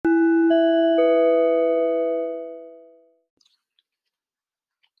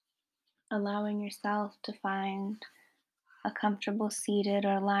allowing yourself to find a comfortable seated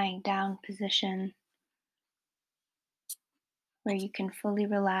or lying down position where you can fully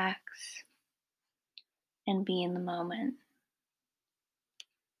relax and be in the moment.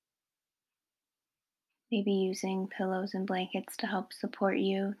 Maybe using pillows and blankets to help support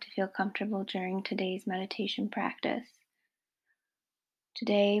you to feel comfortable during today's meditation practice.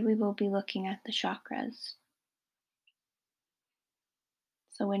 Today, we will be looking at the chakras.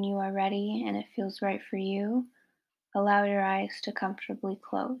 So, when you are ready and it feels right for you, allow your eyes to comfortably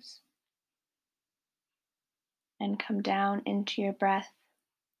close and come down into your breath,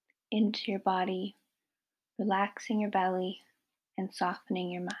 into your body, relaxing your belly and softening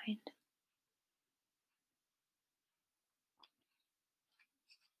your mind.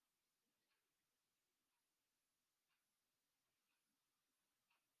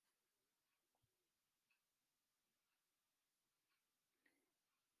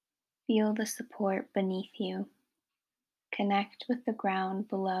 Feel the support beneath you. Connect with the ground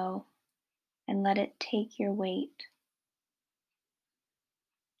below and let it take your weight.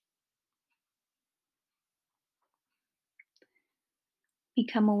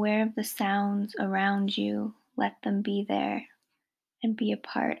 Become aware of the sounds around you. Let them be there and be a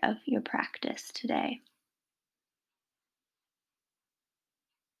part of your practice today.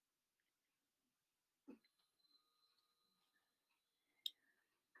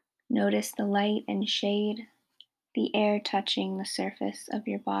 Notice the light and shade, the air touching the surface of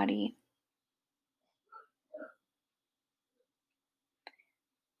your body.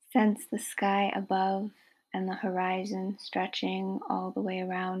 Sense the sky above and the horizon stretching all the way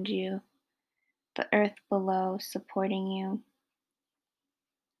around you, the earth below supporting you.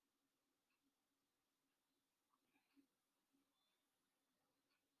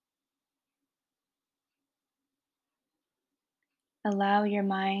 Allow your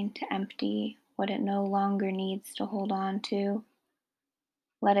mind to empty what it no longer needs to hold on to.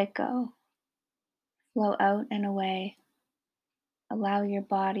 Let it go. Flow out and away. Allow your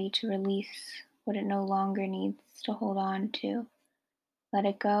body to release what it no longer needs to hold on to. Let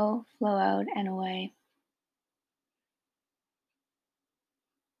it go, flow out and away.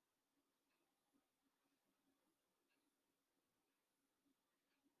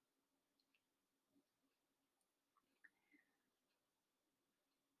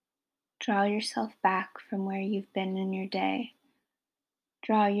 Draw yourself back from where you've been in your day.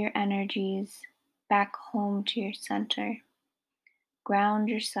 Draw your energies back home to your center. Ground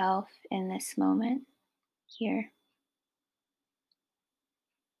yourself in this moment, here.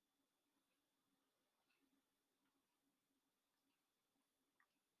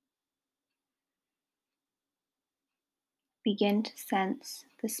 Begin to sense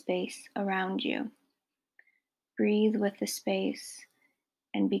the space around you. Breathe with the space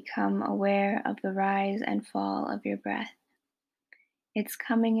and become aware of the rise and fall of your breath. It's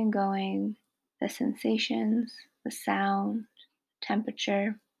coming and going, the sensations, the sound,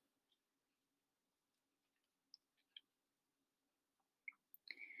 temperature.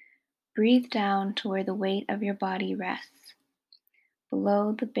 Breathe down to where the weight of your body rests,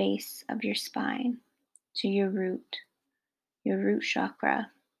 below the base of your spine, to your root chakra,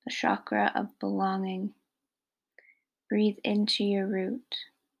 the chakra of belonging. Breathe into your root.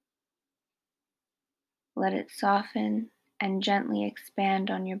 Let it soften and gently expand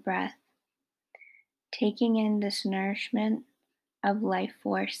on your breath, taking in this nourishment of life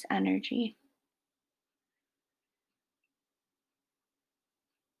force energy.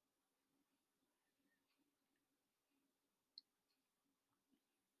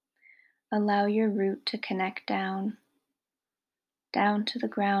 Allow your root to connect down to the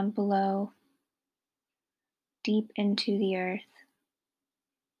ground below, deep into the earth,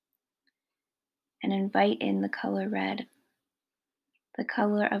 and invite in the color red, the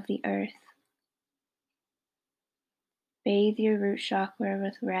color of the earth. Bathe your root chakra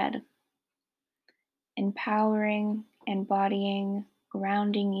with red, empowering, embodying,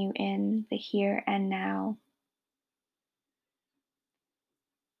 grounding you in the here and now.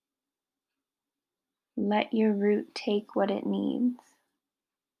 Let your root take what it needs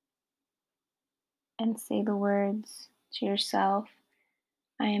and say the words to yourself,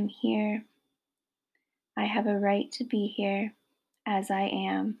 I am here. I have a right to be here as I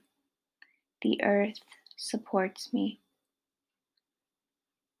am. The earth supports me.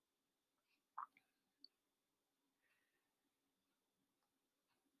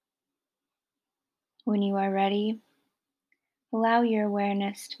 When you are ready, allow your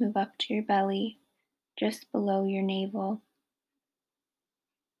awareness to move up to your belly, just below your navel.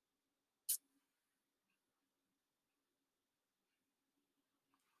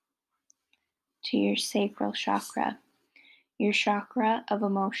 to your sacral chakra, your chakra of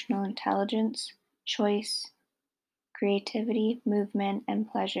emotional intelligence, choice, creativity, movement, and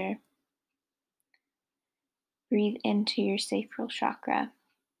pleasure. Breathe into your sacral chakra.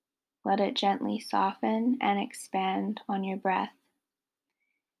 Let it gently soften and expand on your breath,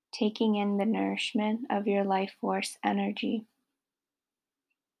 taking in the nourishment of your life force energy.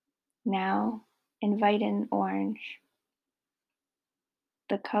 Now, invite in orange,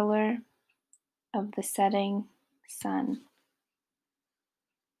 the color of the setting sun.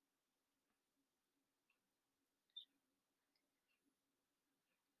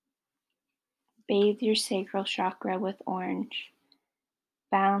 Bathe your sacral chakra with orange,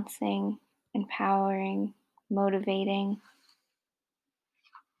 balancing, empowering, motivating.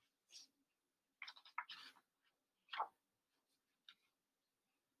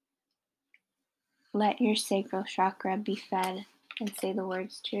 Let your sacral chakra be fed and say the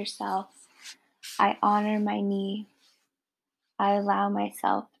words to yourself. I honor my need. I allow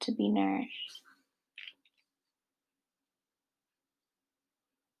myself to be nourished.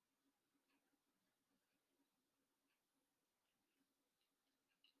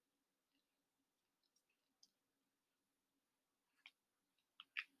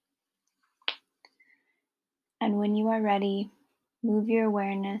 And when you are ready, move your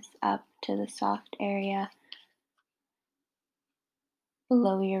awareness up to the soft area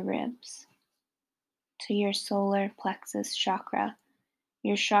below your ribs, to your solar plexus chakra,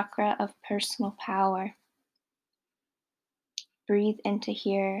 your chakra of personal power. Breathe into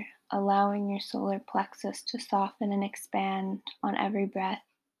here, allowing your solar plexus to soften and expand on every breath.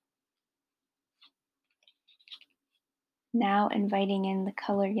 Now inviting in the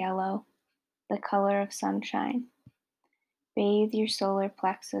color yellow, the color of sunshine. Bathe your solar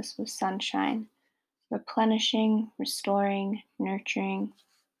plexus with sunshine, replenishing, restoring, nurturing.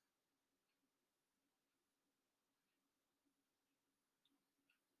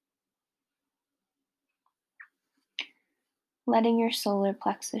 Letting your solar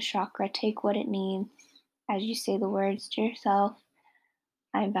plexus chakra take what it needs as you say the words to yourself.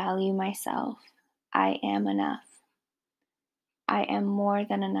 I value myself. I am enough. I am more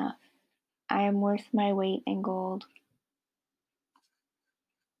than enough. I am worth my weight in gold.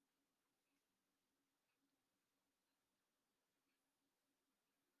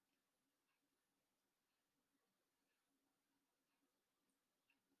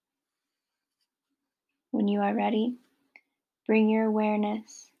 When you are ready, bring your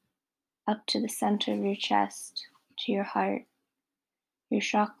awareness up to the center of your chest, to your heart, your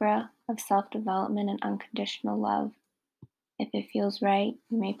chakra of self development and unconditional love. If it feels right,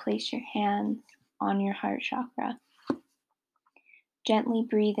 you may place your hands on your heart chakra. Gently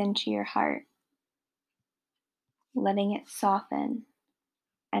breathe into your heart, letting it soften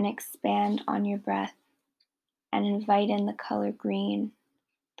and expand on your breath, and invite in the color green,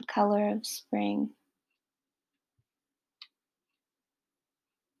 the color of spring.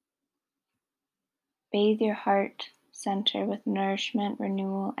 Bathe your heart center with nourishment,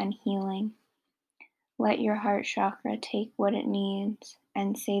 renewal, and healing. Let your heart chakra take what it needs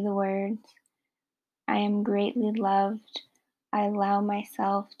and say the words, I am greatly loved. I allow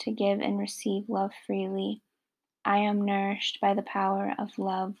myself to give and receive love freely. I am nourished by the power of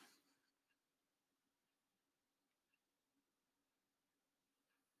love.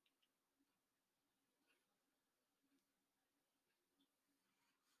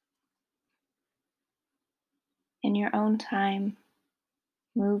 In your own time,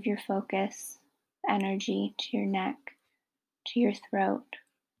 move your focus, energy to your neck, to your throat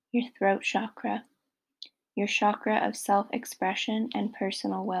chakra, your chakra of self expression and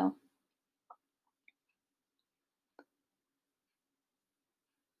personal will.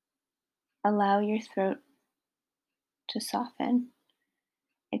 Allow your throat to soften,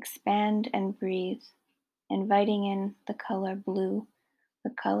 expand, and breathe, inviting in the color blue,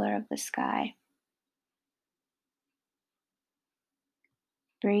 the color of the sky.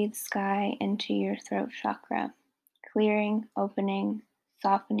 Breathe sky into your throat chakra, clearing, opening,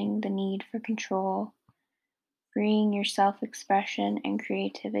 softening the need for control, freeing your self expression and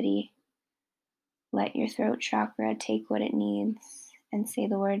creativity. Let your throat chakra take what it needs and say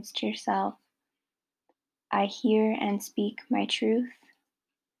the words to yourself. I hear and speak my truth.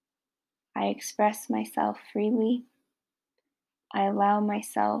 I express myself freely. I allow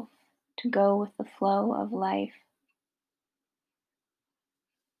myself to go with the flow of life.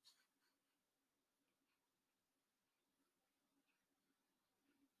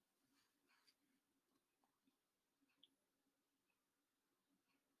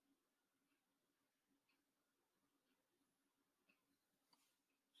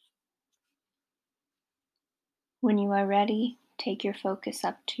 When you are ready, take your focus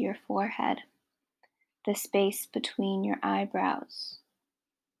up to your forehead, the space between your eyebrows,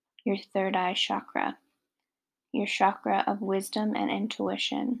 your third eye chakra, your chakra of wisdom and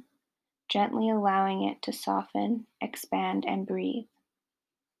intuition, gently allowing it to soften, expand, and breathe.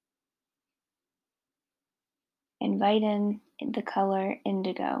 Invite in the color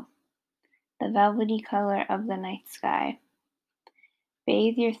indigo, the velvety color of the night sky.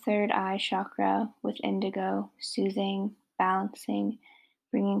 Bathe your third eye chakra with indigo, soothing, balancing,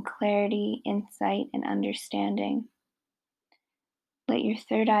 bringing clarity, insight, and understanding. Let your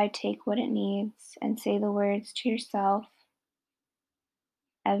third eye take what it needs and say the words to yourself,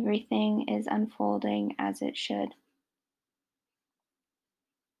 everything is unfolding as it should.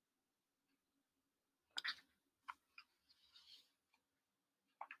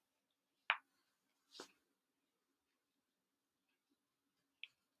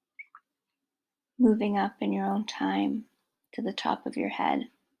 Moving up in your own time to the top of your head,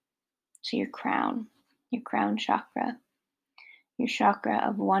 to your crown chakra, your chakra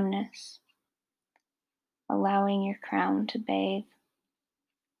of oneness, allowing your crown to bathe,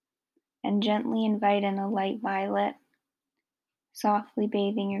 and gently invite in a light violet, softly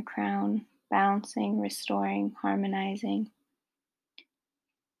bathing your crown, balancing, restoring, harmonizing.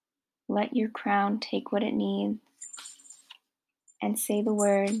 Let your crown take what it needs and say the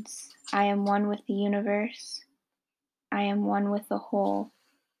words, I am one with the universe, I am one with the whole.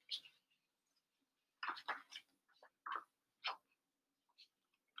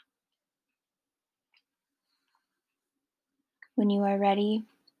 When you are ready,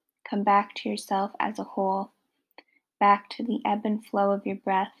 come back to yourself as a whole, back to the ebb and flow of your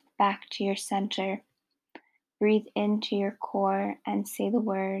breath, back to your center. Breathe into your core and say the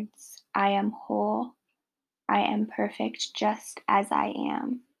words, I am whole, I am perfect just as I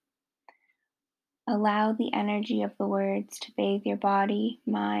am. Allow the energy of the words to bathe your body,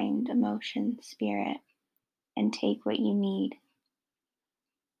 mind, emotion, spirit, and take what you need.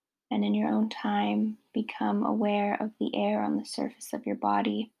 And in your own time, become aware of the air on the surface of your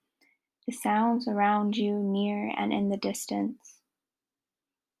body, the sounds around you near and in the distance.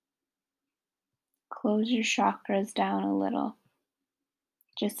 Close your chakras down a little.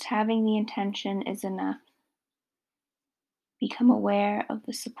 Just having the intention is enough. Become aware of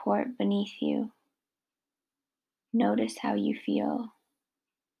the support beneath you. Notice how you feel.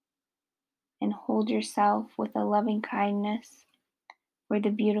 And hold yourself with a loving kindness for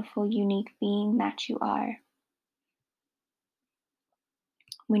the beautiful, unique being that you are.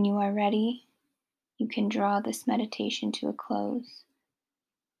 When you are ready, you can draw this meditation to a close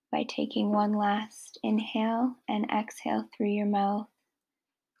by taking one last inhale and exhale through your mouth,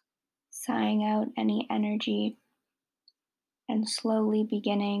 sighing out any energy, and slowly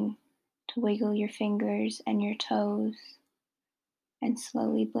beginning to wiggle your fingers and your toes, and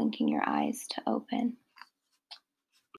slowly blinking your eyes to open.